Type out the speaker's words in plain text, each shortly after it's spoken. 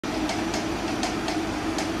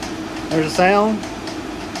There's a sound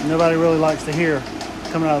nobody really likes to hear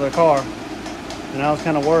coming out of their car. And I was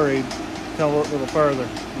kind of worried until I looked a little further.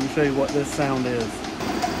 Let me show you what this sound is.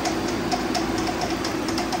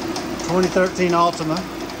 2013 Altima,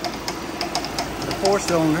 the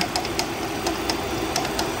 4-cylinder.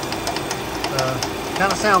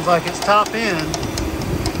 Kind of sounds like it's top end.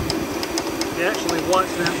 You actually watch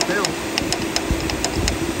that belt.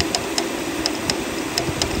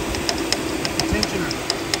 Tensioner.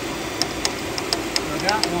 So I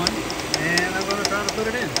got one, and I'm going to try to put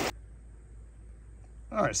it in.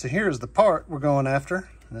 All right, so here's the part we're going after,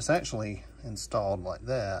 and it's actually installed like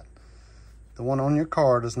that. The one on your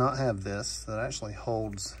car does not have this. That actually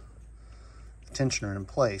holds the tensioner in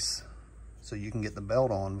place so you can get the belt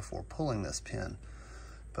on before pulling this pin.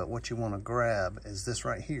 But what you want to grab is this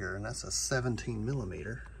right here, and that's a 17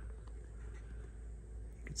 millimeter.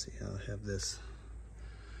 You can see how I have this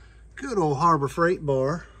good old Harbor Freight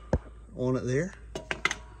bar on it there.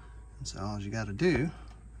 And so all you got to do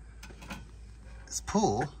is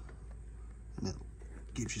pull, and it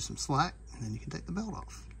gives you some slack, and then you can take the belt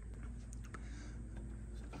off.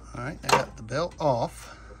 All right, I got the belt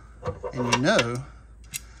off, and you know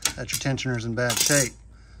that your tensioner is in bad shape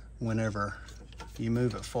whenever you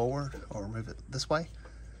move it forward or move it this way,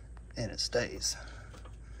 and it stays.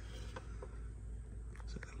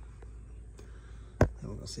 So now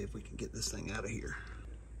we're gonna see if we can get this thing out of here.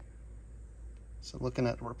 So looking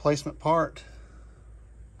at the replacement part,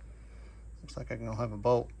 looks like I'm gonna have a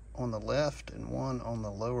bolt on the left and one on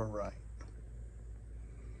the lower right.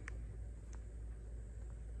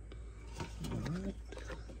 All right.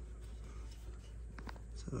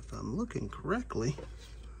 So if I'm looking correctly,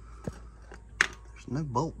 there's no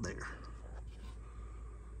bolt there.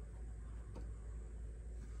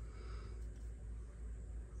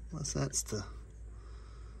 Unless that's the,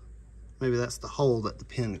 maybe that's the hole that the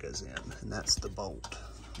pin goes in, and that's the bolt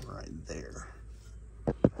right there.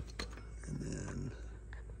 And then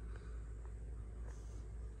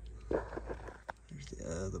there's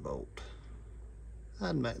the other bolt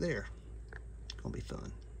hiding back there. It's gonna be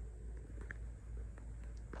fun.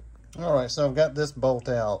 All right, so I've got this bolt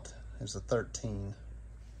out. It's a 13.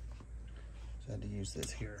 So I had to use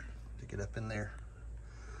this here to get up in there.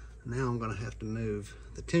 Now I'm gonna have to move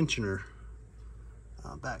the tensioner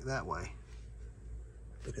back that way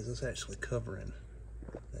because it's actually covering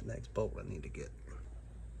that next bolt I need to get.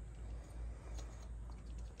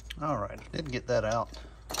 All right, did get that out.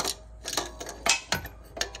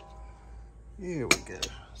 Here we go.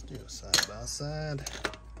 Let's do it side by side.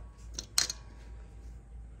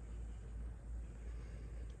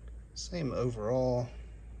 Same overall.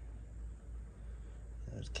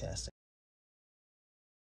 There's casting.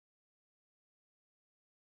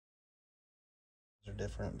 They're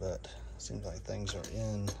different, but it seems like things are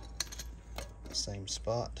in the same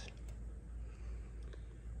spot.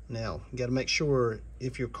 Now, you got to make sure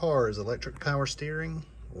if your car is electric power steering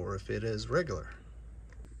or if it is regular.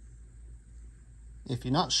 If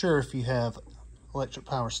you're not sure if you have electric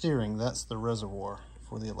power steering, that's the reservoir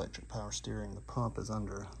for the electric power steering. The pump is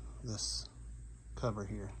under this cover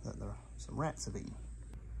here that some rats have eaten.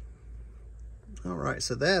 All right,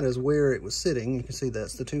 so that is where it was sitting. You can see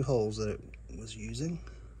that's the two holes that it was using.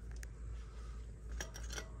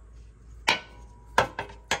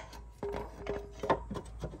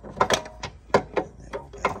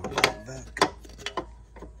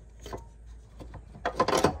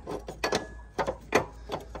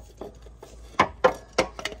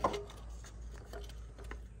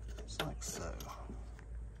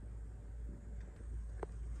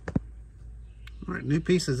 All right, new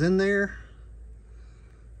pieces in there.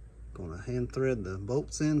 Gonna hand thread the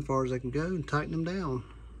bolts in as far as I can go and tighten them down.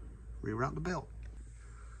 Reroute the belt.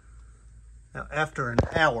 Now after an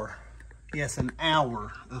hour, yes, an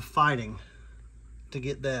hour of fighting to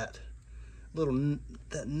get that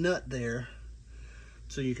that nut there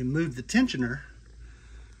so you can move the tensioner,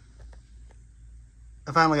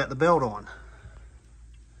 I finally got the belt on.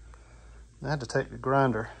 I had to take the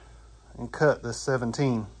grinder and cut this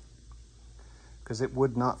 17 because it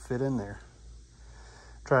would not fit in there.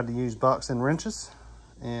 Tried to use box-end wrenches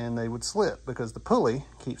and they would slip because the pulley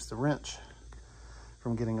keeps the wrench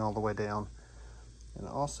from getting all the way down. And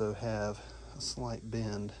I also have a slight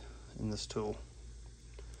bend in this tool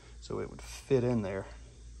so it would fit in there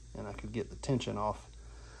and I could get the tension off.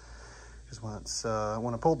 Because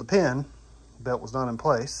when I pulled the pin, the belt was not in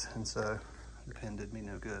place, and so the pin did me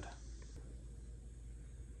no good.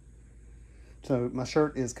 So my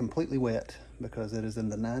shirt is completely wet because it is in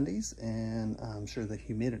the 90s, and I'm sure the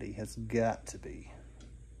humidity has got to be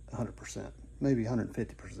 100%, maybe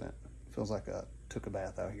 150%. Feels like I took a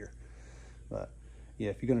bath out here. But yeah,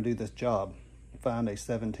 if you're gonna do this job, find a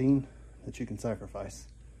 17 that you can sacrifice.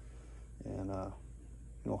 And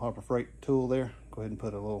little Harbor Freight tool there, go ahead and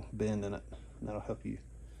put a little bend in it, and that'll help you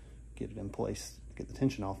get it in place, get the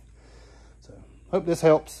tension off. So hope this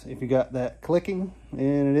helps. If you got that clicking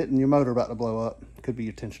and it isn't your motor about to blow up, it could be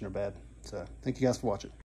your tensioner bad. So thank you guys for watching.